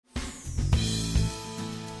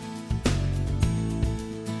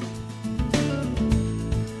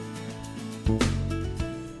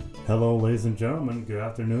Hello, ladies and gentlemen. Good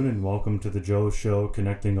afternoon, and welcome to the Joe Show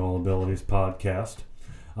Connecting All Abilities podcast.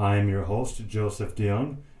 I am your host, Joseph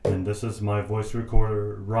DeYoung, and this is my voice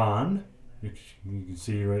recorder, Ron. You can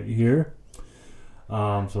see right here.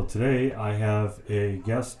 So today I have a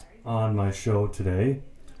guest on my show today.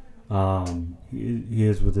 He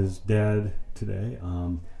is with his dad today.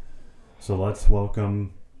 So let's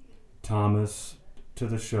welcome Thomas to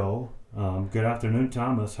the show. Good afternoon,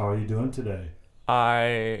 Thomas. How are you doing today?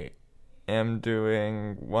 I am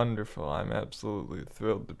doing wonderful. I'm absolutely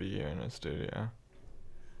thrilled to be here in a studio.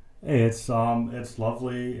 Hey, it's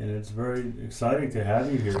lovely and it's very exciting to have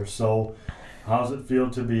you here. So, how does it feel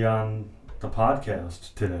to be on the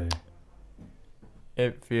podcast today?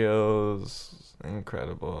 It feels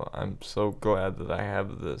incredible. I'm so glad that I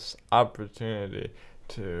have this opportunity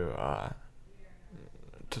to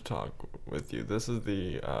talk with you. This is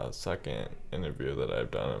the second interview that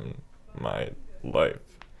I've done in my life,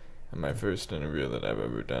 and my first interview that I've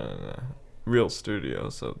ever done in a real studio,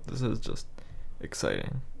 so this is just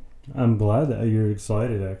exciting. I'm glad that you're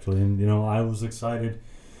excited, actually, and I was excited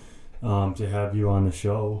to have you on the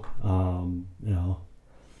show.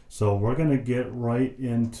 So we're gonna get right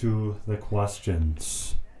into the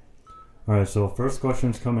questions. All right, so first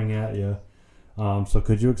question's coming at you. So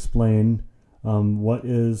could you explain what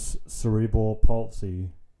is cerebral palsy?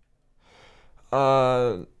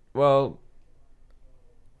 Well,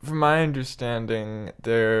 from my understanding,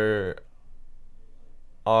 there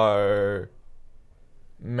are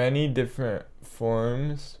many different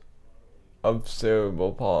forms of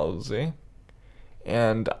cerebral palsy,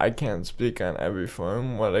 and I can't speak on every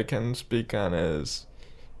form. What I can speak on is,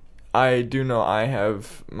 I do know I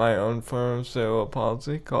have my own form of cerebral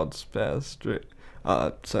palsy called spastic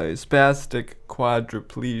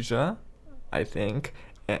quadriplegia, I think.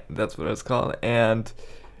 That's what it's called, and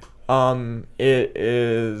it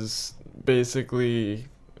is basically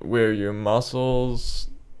where your muscles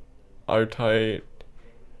are tight,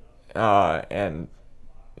 and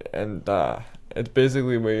it's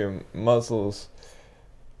basically where your muscles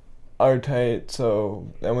are tight. So,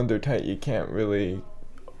 and when they're tight, you can't really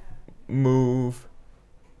move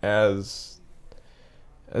as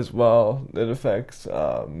well. It affects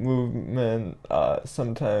movement.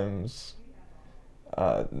 Sometimes.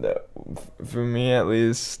 For me at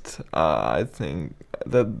least, I think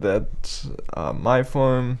that's my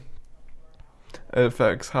form. It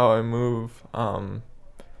affects how I move,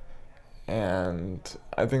 and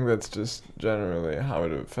I think that's just generally how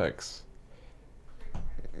it affects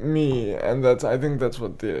me, and I think that's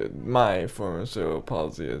what my form of cerebral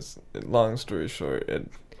palsy is. Long story short,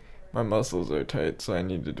 my muscles are tight, so I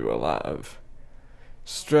need to do a lot of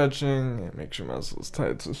stretching and make sure muscles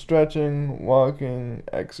tight. So stretching, walking,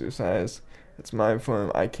 exercise. It's my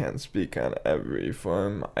form. I can't speak on every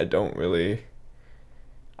form. I don't really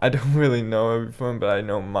know every form, but I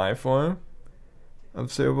know my form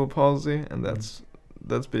of cerebral palsy, and that's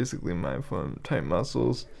basically my form. Tight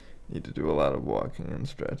muscles. Need to do a lot of walking and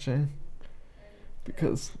stretching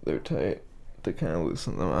because they're tight. They kind of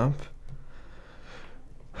loosen them up.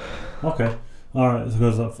 Okay. All right, so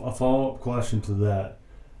there's a follow-up question to that.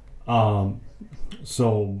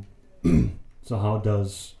 So how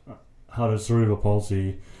does cerebral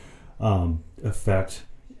palsy affect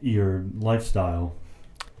your lifestyle?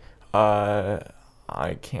 I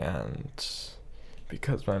can't,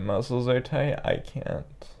 because my muscles are tight. I can't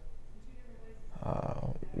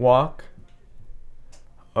walk,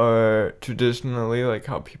 or traditionally, like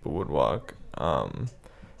how people would walk.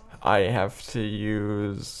 I have to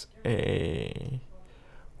use a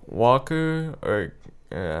walker, or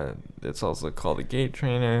it's also called a gait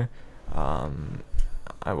trainer.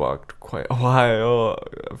 I walked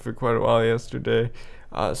for quite a while yesterday,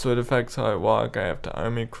 so it affects how I walk. I have to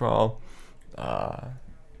army crawl,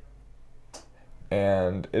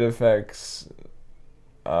 and it affects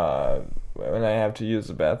when I have to use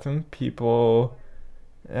the bathroom. People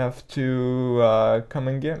have to come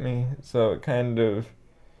and get me, so it kind of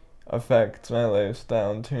affects my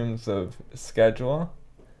lifestyle in terms of schedule.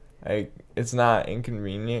 It's not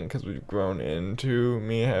inconvenient because we've grown into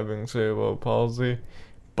me having cerebral palsy,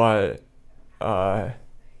 but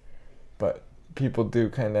people do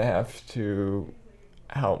kind of have to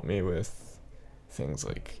help me with things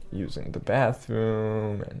like using the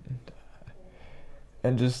bathroom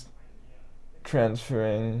and just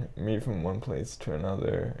transferring me from one place to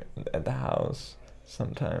another at the house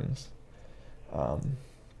sometimes.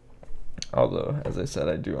 Although, as I said,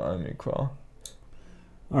 I do army crawl.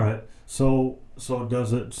 All right. So do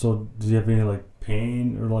you have any like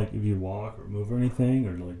pain, or like if you walk or move or anything,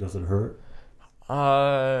 or like does it hurt?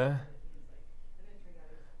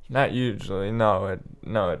 Not usually. No, it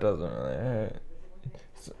doesn't really hurt.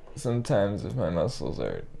 Sometimes if my muscles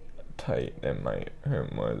are tight, it might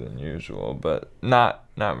hurt more than usual, but not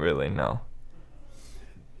really. No,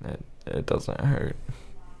 it doesn't hurt.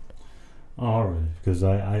 All right, because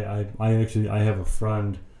I actually I have a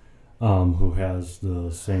friend who has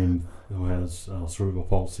cerebral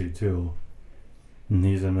palsy too, and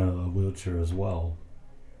he's in a wheelchair as well.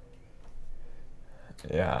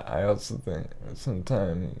 Yeah, I also think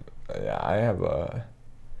sometimes, yeah, I have a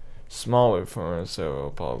smaller form of cerebral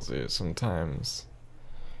palsy. Sometimes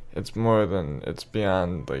it's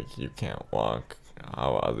beyond, like, you can't walk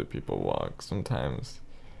how other people walk. Sometimes,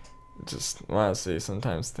 just want to say,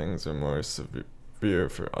 sometimes things are more severe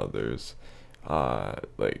for others.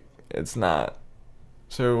 Like, it's not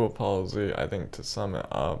cerebral palsy, I think, to sum it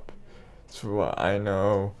up, for what I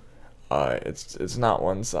know, it's not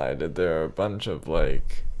one-sided. There are a bunch of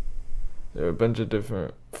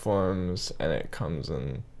different forms, and it comes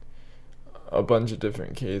in a bunch of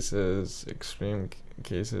different cases, extreme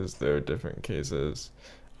cases. There are different cases.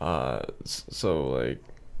 So, like,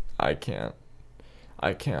 I can't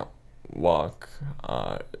walk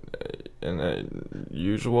in a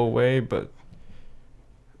usual way, but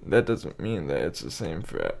that doesn't mean that it's the same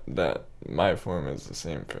that my form is the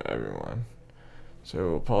same for everyone.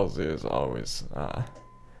 Cerebral palsy is always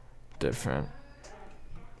different.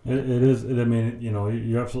 It is. I mean,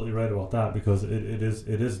 you're absolutely right about that, because it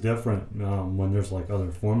is different when there's, like,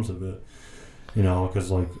 other forms of it.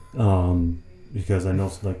 Because I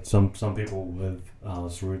know, like, some people with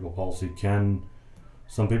cerebral palsy can.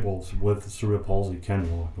 Some people with cerebral palsy can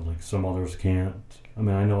walk, but, like, some others can't. I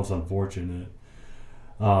mean, I know it's unfortunate.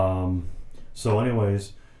 So,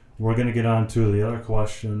 anyways, we're gonna get on to the other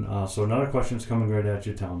question. So another question is coming right at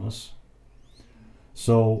you, Thomas.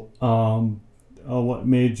 So, what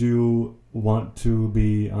made you want to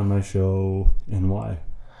be on my show, and why?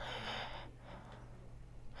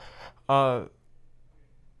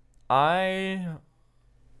 I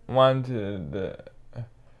wanted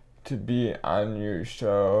to be on your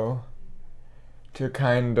show to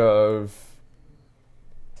kind of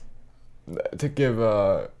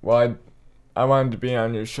I wanted to be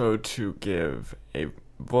on your show to give a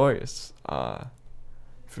voice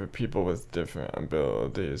for people with different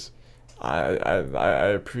abilities. I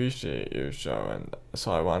appreciate your show, and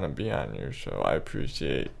so I want to be on your show. I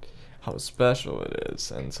appreciate how special it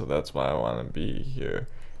is, and so that's why I want to be here,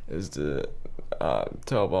 is to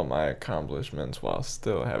tell about my accomplishments while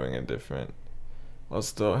still having different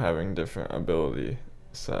ability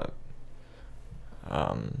set.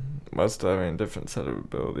 While still having a different set of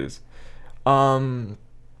abilities.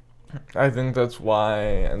 I think that's why,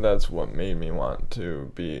 and that's what made me want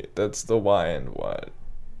to be. That's the why and what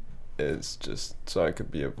is just so I could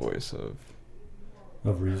be a voice of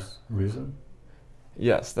reason.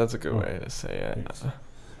 Yes, that's a good way to say it.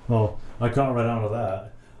 Well, I caught right onto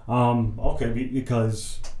that. Okay,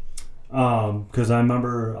 because I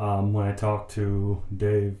remember when I talked to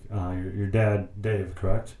Dave, your dad, Dave,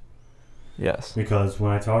 correct? Yes. Because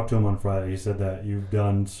when I talked to him on Friday, he said that you've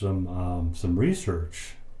done some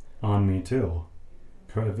research on me too,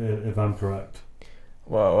 if I'm correct.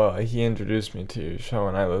 Well, he introduced me to your show,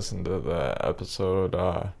 and I listened to the episode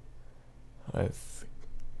with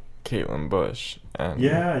Caitlin Bush. And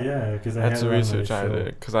yeah, because that's the research I did,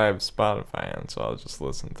 because I have Spotify, and so I'll just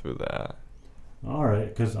listen through that. All right,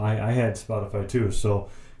 because I had Spotify too, so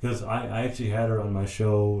because I actually had her on my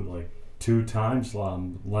show like 2 times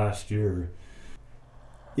last year.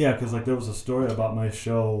 Yeah, because, like, there was a story about my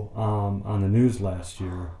show on the news last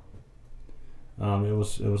year. It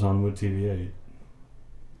was on Wood TV 8.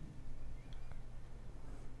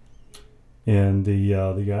 And the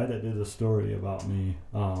guy that did the story about me,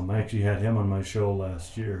 I actually had him on my show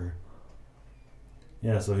last year.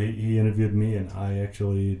 Yeah, so he interviewed me, and I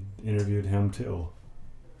actually interviewed him too.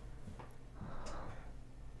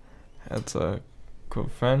 That's a cool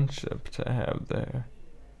friendship to have there.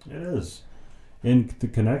 It is. And the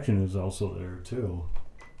connection is also there too.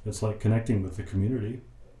 It's like connecting with the community.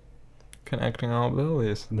 Connecting all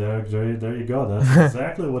abilities. There you go. That's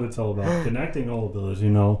exactly what it's all about. Connecting all abilities,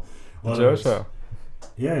 Jojo.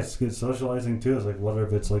 Yeah, it's good socializing too. It's like whether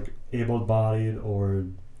if it's like able-bodied or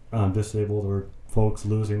disabled, or folks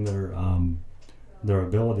losing their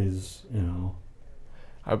abilities,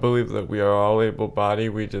 I believe that we are all able-bodied.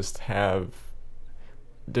 We just have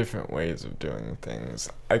different ways of doing things.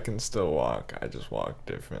 I can still walk. I just walk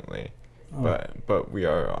differently. Oh. But we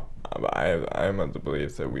are. I am of the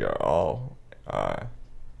belief that we are all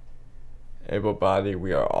able-bodied.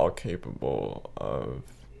 We are all capable of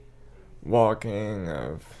walking,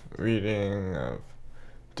 of reading, of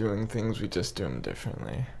doing things, we just do them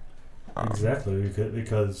differently. Exactly,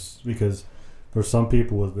 because for some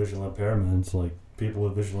people with visual impairments, like people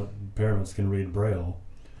with visual impairments can read Braille,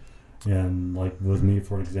 and like with me,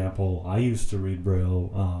 for example, I used to read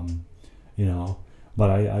Braille, but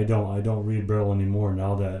I don't read Braille anymore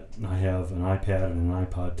now that I have an iPad and an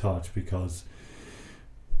iPod Touch, because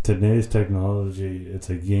today's technology, it's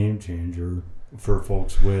a game changer for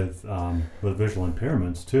folks with visual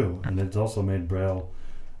impairments too, and it's also made Braille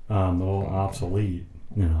a little obsolete.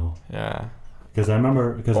 Yeah. Because I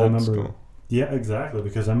remember. School. Yeah, exactly.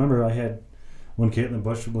 Because I remember I had, when Caitlin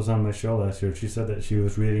Bush was on my show last year, she said that she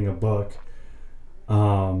was reading a book.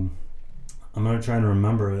 I'm not trying to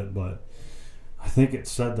remember it, but I think it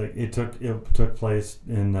said that it took place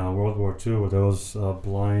in World War II, where there was a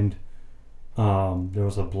blind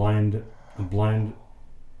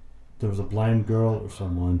girl or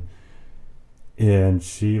someone, and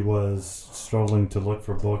she was struggling to look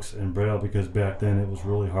for books in Braille because back then it was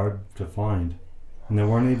really hard to find, and there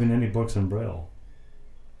weren't even any books in Braille.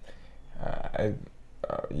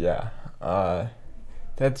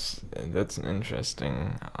 That's an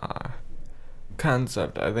interesting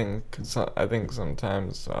concept. I think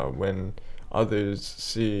sometimes when others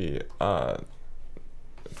see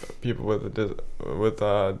people with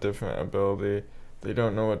a different ability, they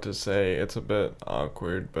don't know what to say. It's a bit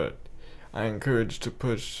awkward, but I encourage to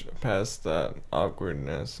push past that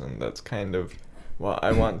awkwardness, and that's kind of what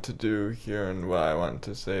I want to do here and what I want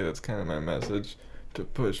to say. That's kind of my message, to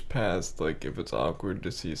push past, like, if it's awkward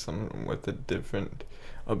to see someone with a different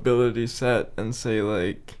ability set, and say,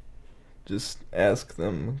 like, just ask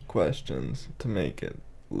them questions to make it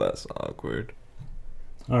less awkward.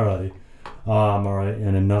 Alrighty. Alright,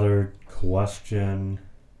 and another question.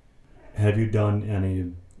 Have you done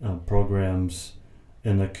any programs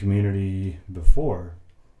in the community before?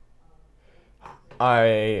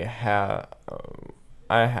 I have.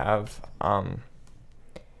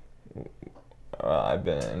 I've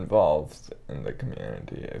been involved in the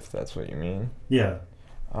community, if that's what you mean. Yeah.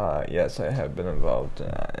 Yes, I have been involved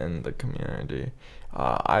in the community.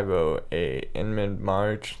 I wrote in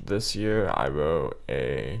mid-March this year, I wrote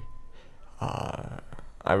a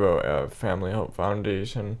Family Hope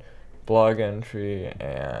Foundation blog entry,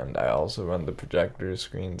 and I also run the projector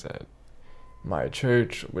screens at my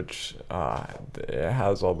church, which it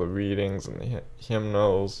has all the readings and the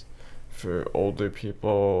hymnals for older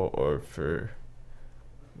people or for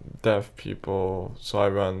deaf people. So I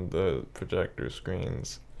run the projector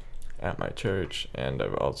screens at my church, and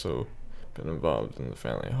I've also been involved in the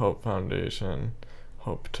Family Hope Foundation.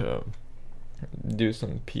 Hope to do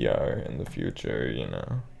some PR in the future,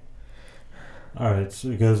 All right, so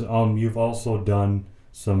because you've also done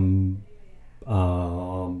some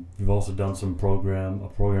program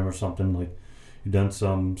or something, like you've done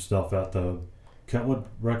some stuff at the Kentwood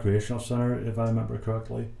Recreational Center, if I remember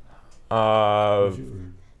correctly.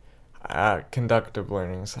 Conductive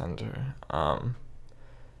Learning Center.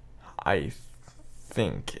 I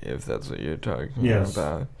think, if that's what you're talking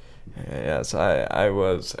about. Yes, I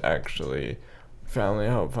was actually Family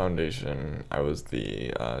Hope Foundation. I was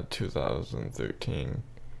the 2013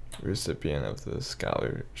 recipient of the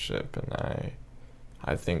scholarship, and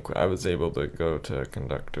I think I was able to go to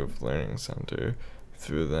Conductive Learning Center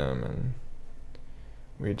through them, and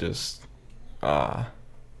we just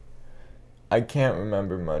I can't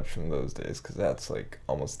remember much from those days because that's like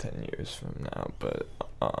almost 10 years from now, but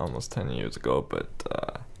almost 10 years ago. But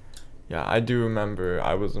yeah, I do remember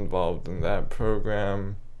I was involved in that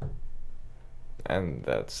program, and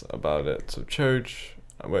that's about it. So church,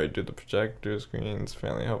 where I do the projector screens,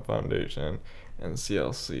 Family Help Foundation, and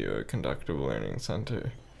CLC, or Conductive Learning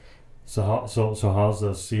Center. So how's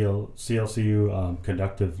the CLCU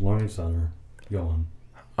Conductive Learning Center going?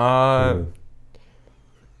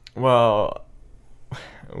 Well,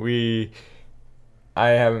 I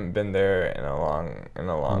haven't been there in a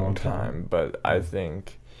long time, but I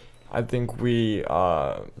think we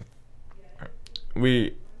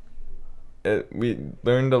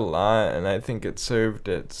learned a lot, and I think it served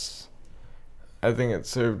its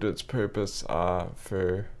purpose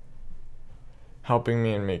for helping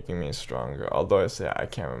me and making me stronger. Although I say I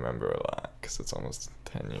can't remember a lot because it's almost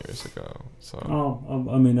 10 years ago. So.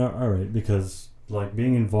 I mean, all right, because like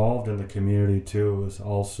being involved in the community too is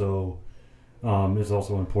also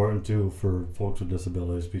important too for folks with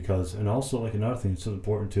disabilities, because, and also like another thing that's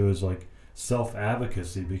important too is like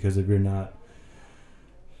self-advocacy, because if you're not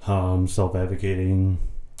self-advocating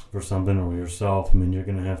for something or yourself, I mean, you're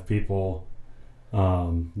gonna have people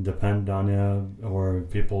depend on you, or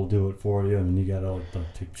people do it for you, and you gotta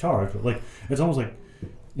like take charge. But like it's almost like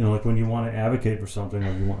like when you want to advocate for something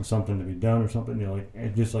or you want something to be done or something,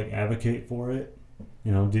 like just like advocate for it.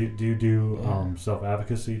 Do you do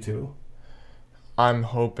self-advocacy too? I'm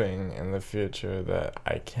hoping in the future that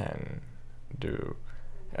I can do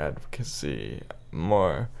advocacy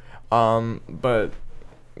more. But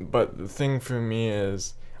the thing for me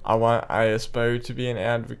is I aspire to be an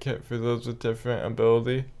advocate for those with different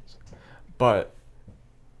abilities, but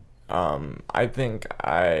I think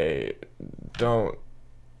I don't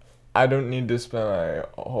need to spend my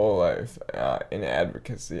whole life in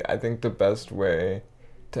advocacy. I think the best way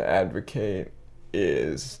to advocate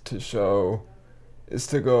is to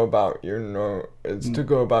go about your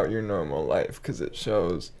normal life, because it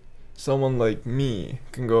shows someone like me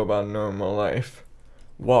can go about normal life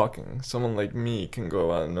walking. Someone like me can go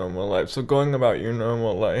about normal life. So going about your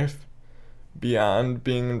normal life beyond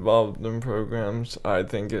being involved in programs, I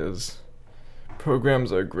think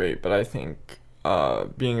programs are great, but I think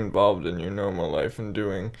being involved in your normal life and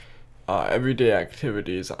doing everyday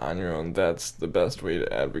activities on your own, that's the best way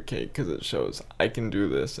to advocate, because it shows I can do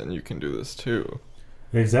this and you can do this too.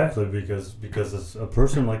 Exactly, because it's a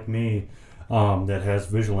person like me that has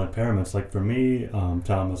visual impairments. Like for me,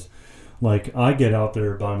 Thomas, like I get out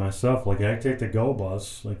there by myself. Like I take the Go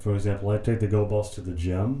Bus. Like for example, I take the Go Bus to the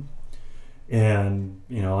gym, and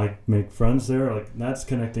I make friends there. Like that's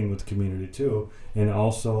connecting with the community too. And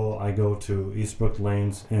also I go to Eastbrook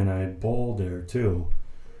Lanes and I bowl there too.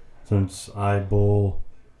 Since I bowl,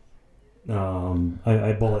 I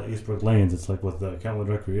bowl at Eastbrook Lanes. It's like with the Kentwood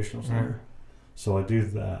Recreational Center. So I do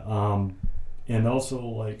that. And also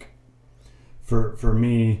like for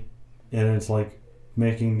me, and it's like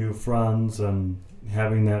making new friends and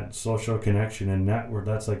having that social connection and network.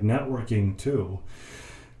 That's like networking too.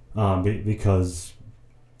 Because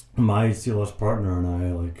my CLS partner and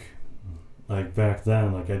I, like back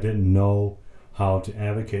then, like I didn't know how to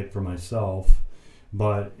advocate for myself,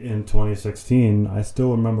 but in 2016, I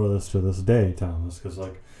still remember this to this day, Thomas, because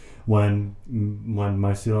like when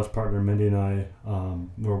my CLS partner Mindy and I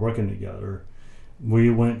were working together, we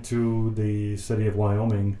went to the city of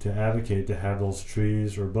Wyoming to advocate to have those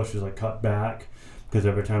trees or bushes like cut back, because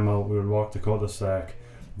every time we would walk the cul-de-sac,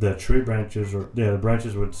 the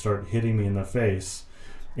branches would start hitting me in the face,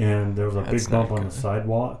 and there was a big bump on the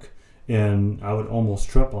sidewalk, and I would almost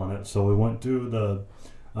trip on it. So we went to the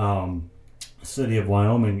city of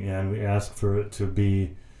Wyoming and we asked for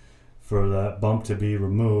that bump to be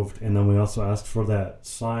removed, and then we also asked for that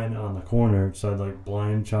sign on the corner. It said like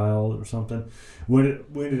blind child or something. We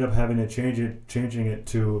ended up having to changing it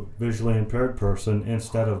to visually impaired person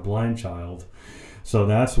instead of blind child. So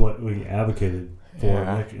that's what we advocated for,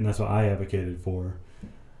 and that's what I advocated for.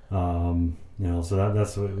 So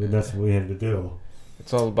that's what we had to do.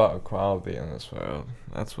 It's all about equality in this world.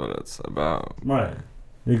 That's what it's about. Right.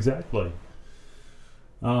 Exactly.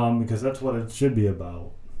 Because that's what it should be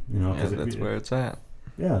about. That's where it's at.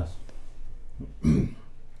 Yes.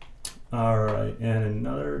 All right, and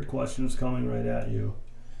another question's coming right at you.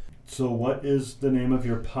 So, what is the name of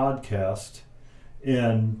your podcast,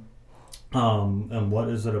 and what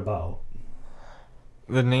is it about?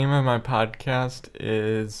 The name of my podcast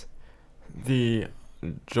is The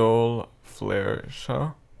Joel Flair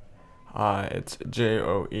Show. It's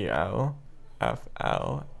JOELFLAIR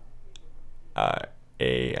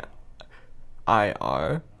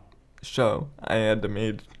show. I had to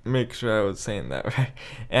make sure I was saying that right.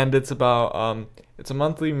 And it's about it's a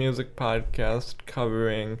monthly music podcast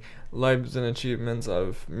covering lives and achievements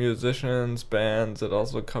of musicians, bands. It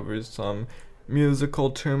also covers some musical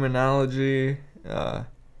terminology.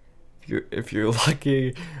 If you're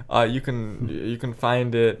lucky, you can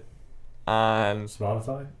find it on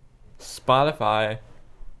Spotify.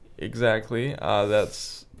 Exactly.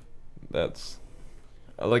 That's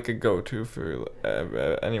like a go-to for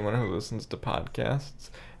anyone who listens to podcasts,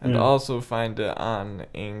 and also find it on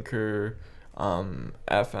Anchor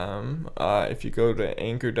FM. If you go to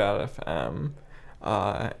anchor.fm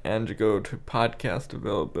and you go to podcast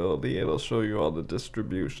availability, it'll show you all the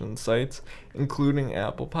distribution sites, including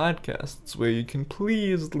Apple Podcasts, where you can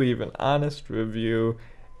please leave an honest review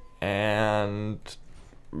and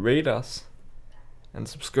rate us and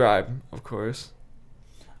subscribe, of course.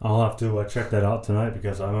 I'll have to check that out tonight,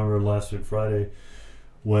 because I remember last week Friday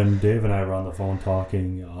when Dave and I were on the phone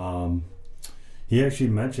talking, he actually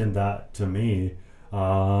mentioned that to me,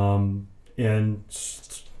 and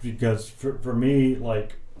because for me,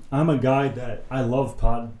 like, I'm a guy that I love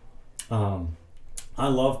podcasts.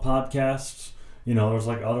 There's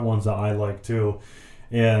like other ones that I like too,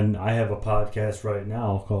 and I have a podcast right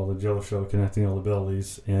now called The Joe Show, Connecting All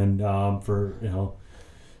Abilities, and for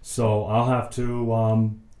So I'll have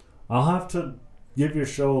to give your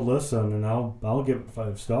show a listen, and I'll give it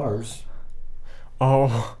 5 stars.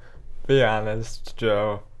 Oh, be honest,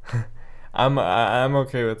 Joe. I'm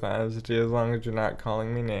okay with honesty as long as you're not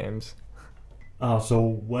calling me names.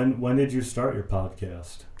 So when did you start your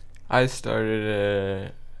podcast? I started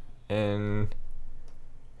it in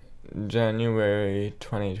January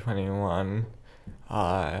 2021.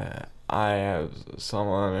 I have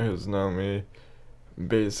someone who's known me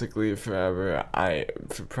basically forever.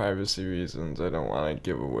 For privacy reasons, I don't want to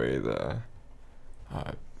give away the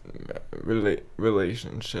uh,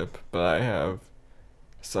 relationship, but I have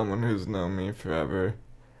someone who's known me forever.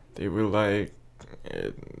 They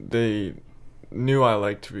knew I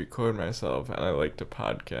like to record myself and I like to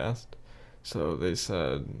podcast, so they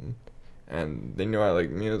said, and they knew I like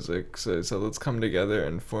music, so they said, let's come together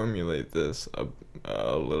and formulate this a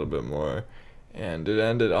little bit more. And it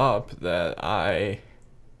ended up that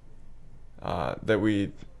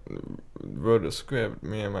we wrote a script,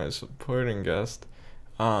 me and my supporting guest,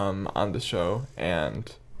 on the show,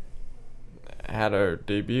 and had our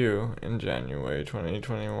debut in January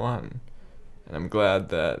 2021. And I'm glad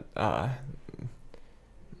that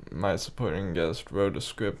my supporting guest wrote a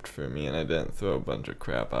script for me, and I didn't throw a bunch of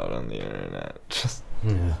crap out on the internet.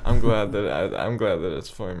 I'm glad that it's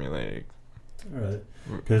formulated. All right,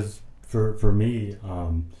 because for me,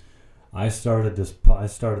 I started this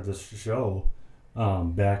show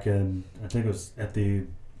back in, I think it was at the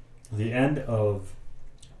end of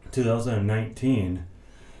 2019.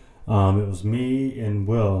 It was me and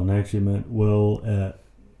Will, and I actually met Will at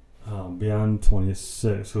Beyond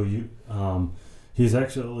 26.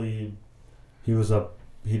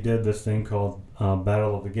 He did this thing called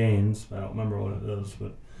Battle of the Games. I don't remember what it is,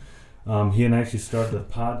 but he and I actually started a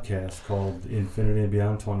podcast called Infinity and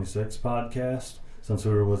Beyond 26 podcast, since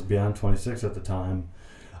we were with Beyond 26 at the time.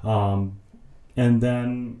 And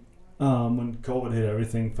then when COVID hit,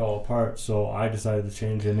 everything fell apart, so I decided to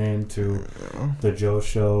change the name to the Joe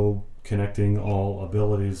Show Connecting All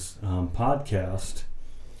Abilities podcast.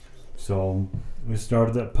 So we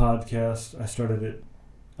started that podcast. I started it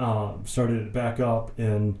back up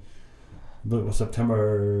in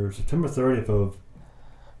September 30th of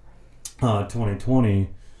 2020.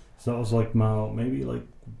 So that was like maybe like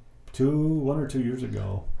 1 or 2 years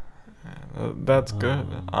ago. That's good.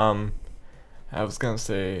 I was gonna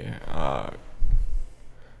say,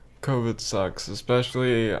 COVID sucks,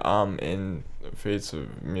 especially in the face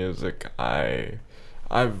of music. I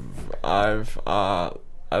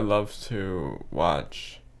love to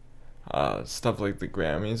watch stuff like the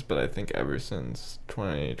Grammys, but I think ever since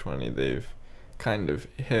 2020 they've kind of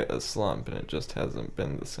hit a slump and it just hasn't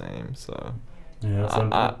been the same. So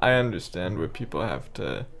yeah, I understand where people have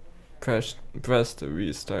to press the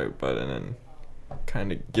restart button and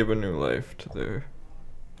kind of give a new life to their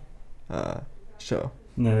show.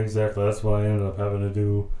 Yeah, exactly. That's what I ended up having to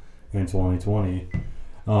do in 2020,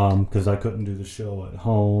 because I couldn't do the show at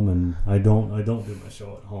home, and I don't do my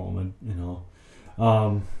show at home, and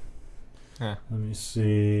Yeah. Let me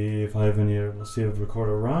see if I have any. Let's see if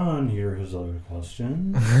Recorder Ron here has other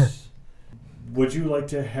questions. Would you like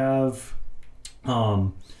to have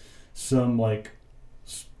some like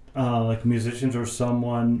musicians or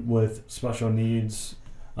someone with special needs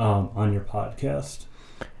on your podcast?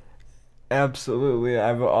 Absolutely.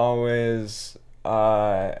 I've always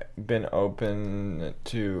been open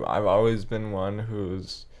to. I've always been one who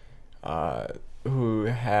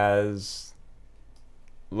has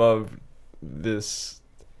loved this,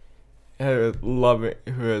 who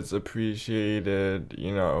has appreciated,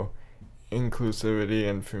 inclusivity,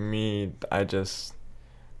 and for me, I just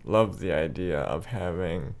love the idea of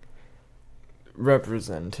having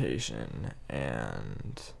representation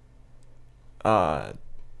and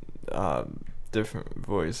different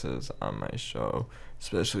voices on my show,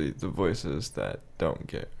 especially the voices that don't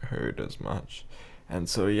get heard as much. And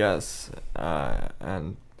so yes,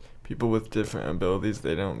 and people with different abilities,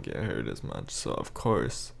 they don't get heard as much, so of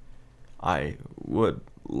course I would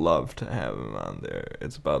love to have them on there.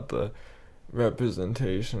 It's about the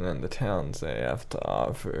representation and the talents they have to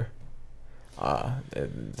offer.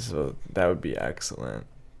 So that would be excellent.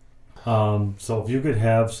 So if you could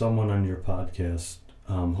have someone on your podcast,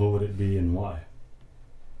 who would it be and why?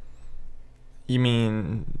 You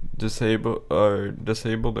mean disabled or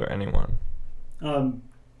anyone?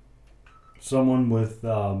 Someone with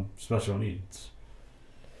special needs.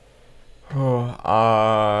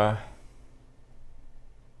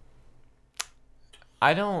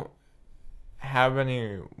 I don't have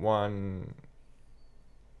anyone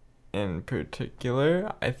in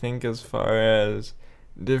particular. I think as far as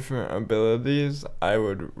different abilities. I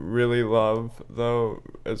would really love, though,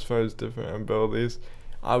 as far as different abilities,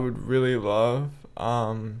 I would really love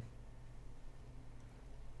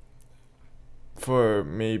for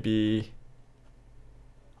maybe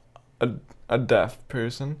a deaf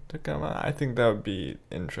person to come out. I think that would be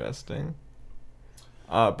interesting.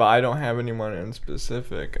 But I don't have anyone in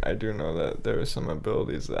specific. I do know that there are some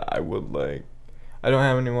abilities that I would like. I don't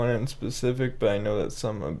have anyone in specific, but I know that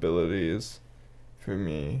some abilities for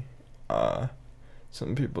me,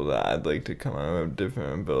 some people that I'd like to come out with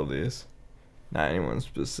different abilities. Not anyone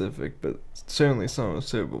specific, but certainly someone with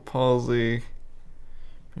cerebral palsy,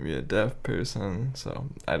 maybe a deaf person, so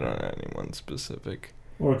I don't know anyone specific.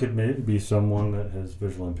 Or it could maybe be someone that has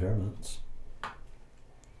visual impairments.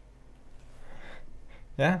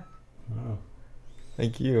 Yeah. Oh.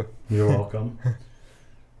 Thank you. You're welcome.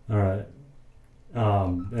 All right.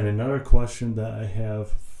 And another question that I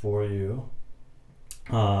have for you.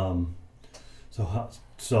 How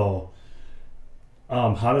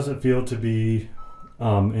does it feel to be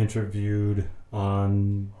interviewed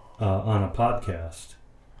on a podcast?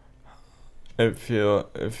 It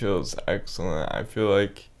feels excellent. I feel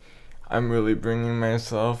like I'm really bringing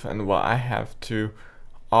myself and what I have to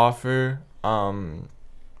offer to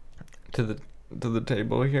the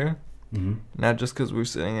table here. Mm-hmm. Not just because we're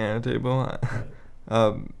sitting at a table.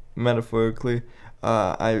 Metaphorically,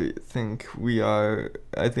 I think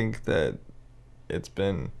that it's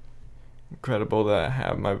been incredible that I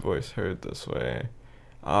have my voice heard this way.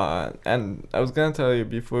 And I was gonna tell you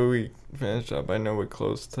before we finish up, I know we're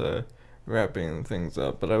close to wrapping things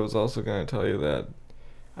up, but I was also gonna tell you that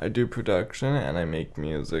I do production and I make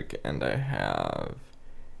music, and I have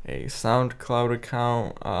a SoundCloud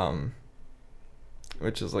account,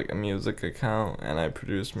 which is like a music account, and I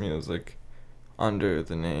produce music under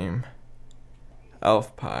the name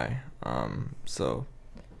Elf Pie. So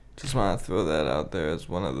just want to throw that out there as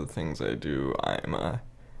one of the things I do. I'm a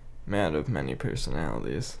man of many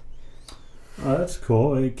personalities. That's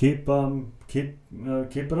cool. Hey, keep it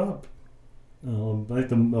up. I think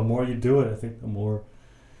the more you do it, I think the more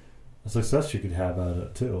success you could have at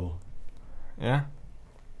it too. Yeah.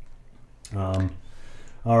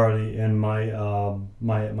 Alrighty, and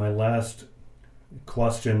my last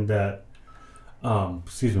question that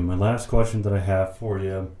my last question that I have for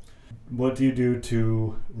you: what do you do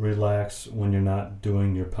to relax when you're not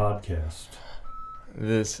doing your podcast?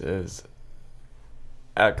 This is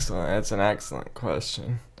excellent. It's an excellent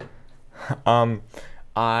question.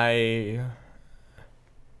 I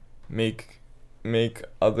make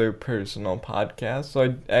other personal podcasts. So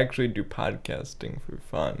I actually do podcasting for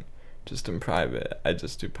fun, just in private. I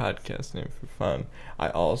just do podcasting for fun. I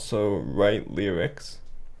also write lyrics.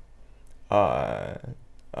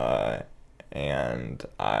 And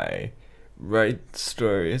I write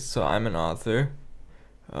stories. So I'm an author,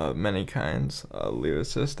 many kinds, a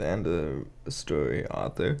lyricist and a story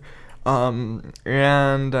author.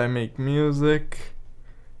 And I make music,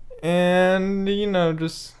 and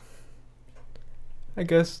just I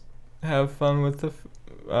guess have fun with the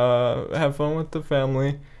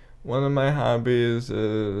family. One of my hobbies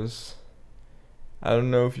is, I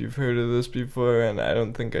don't know if you've heard of this before, and I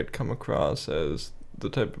don't think I'd come across as the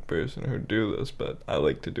type of person who'd do this, but I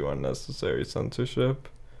like to do unnecessary censorship.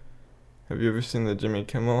 Have you ever seen the Jimmy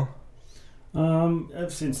Kimmel?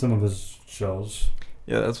 I've seen some of his shows.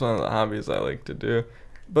 Yeah, that's one of the hobbies I like to do.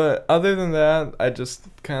 But other than that, I just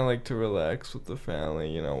kind of like to relax with the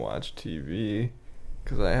family, watch TV,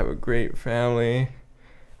 because I have a great family.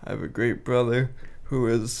 I have a great brother who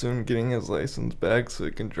is soon getting his license back so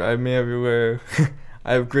he can drive me everywhere.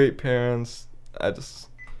 I have great parents.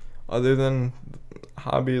 Other than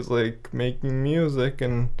hobbies like making music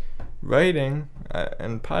and writing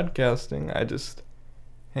and podcasting, I just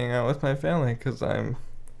hang out with my family because I'm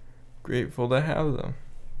grateful to have them.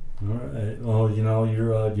 All right. Well,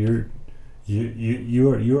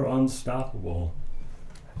 you're unstoppable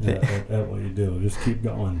at what you do. Just keep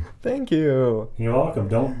going. Thank you. You're welcome.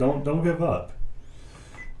 Don't give up.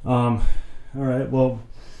 All right. Well,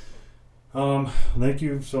 thank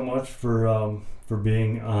you so much for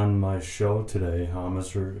being on my show today,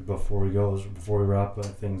 before we wrap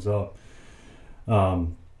things up.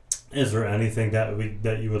 Is there anything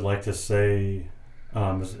that you would like to say?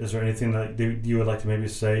 Is there anything that you would like to maybe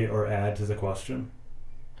say or add to the question?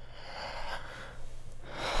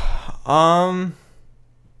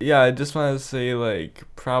 Yeah, I just want to say,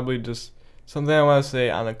 probably just something I want to say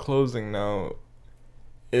on a closing note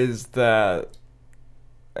is that,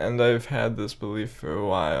 and I've had this belief for a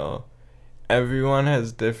while, everyone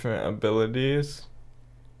has different abilities,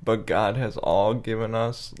 but God has all given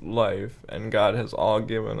us life, and God has all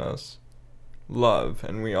given us love,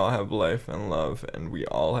 and we all have life and love, and we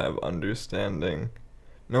all have understanding.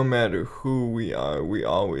 No matter who we are, we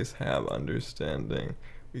always have understanding.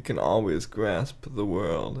 We can always grasp the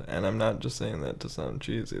world, and I'm not just saying that to sound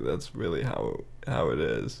cheesy. That's really how it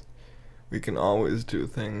is. We can always do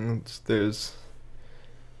things. There's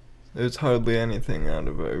hardly anything out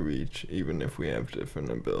of our reach, even if we have different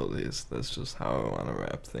abilities. That's just how I want to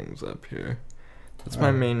wrap things up here. That's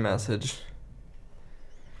my main message.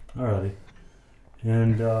 Alrighty.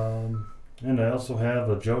 And I also have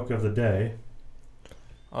a joke of the day.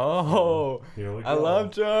 Oh, here we go. I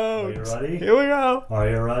love jokes. Are you ready? Here we go. Are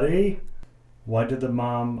you ready? Why did the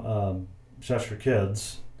mom shush her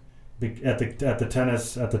kids at the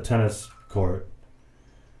tennis court?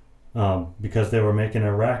 Because they were making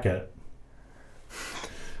a racket.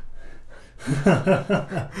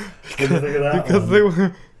 What do you think of that because one? they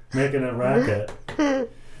were Making a racket.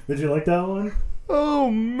 Did you like that one? Oh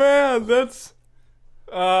man, that's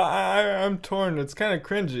I'm torn. It's kind of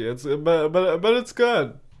cringy. But it's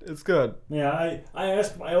good. It's good. Yeah,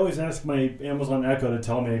 I always ask my Amazon Echo to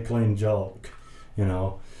tell me a clean joke. You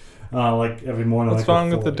know, like every morning. What's wrong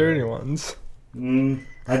with the dirty ones? I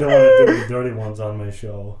don't want to do the dirty ones on my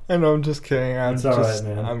show. I know. I'm just kidding. That's all right,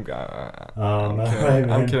 man. I'm kidding. Right,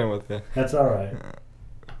 I'm kidding with you. That's all right.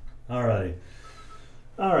 Alrighty.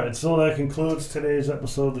 All right. So that concludes today's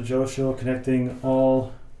episode of the Joe Show, connecting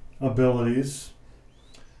all abilities.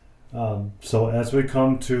 So as we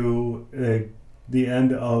come to the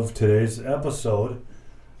end of today's episode,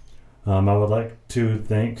 I would like to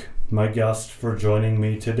thank my guest for joining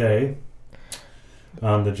me today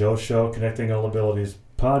on the Joe Show, Connecting All Abilities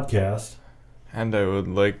podcast. And I would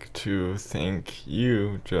like to thank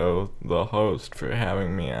you, Joe, the host, for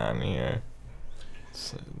having me on here.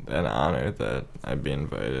 It's an honor that I'd be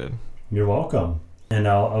invited. You're welcome. And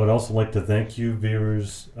I would also like to thank you,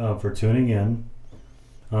 viewers, for tuning in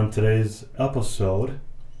on today's episode.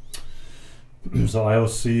 So I will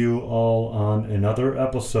see you all on another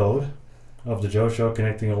episode of the Joe Show,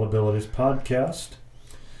 Connecting All Abilities podcast.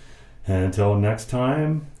 And until next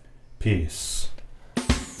time, peace.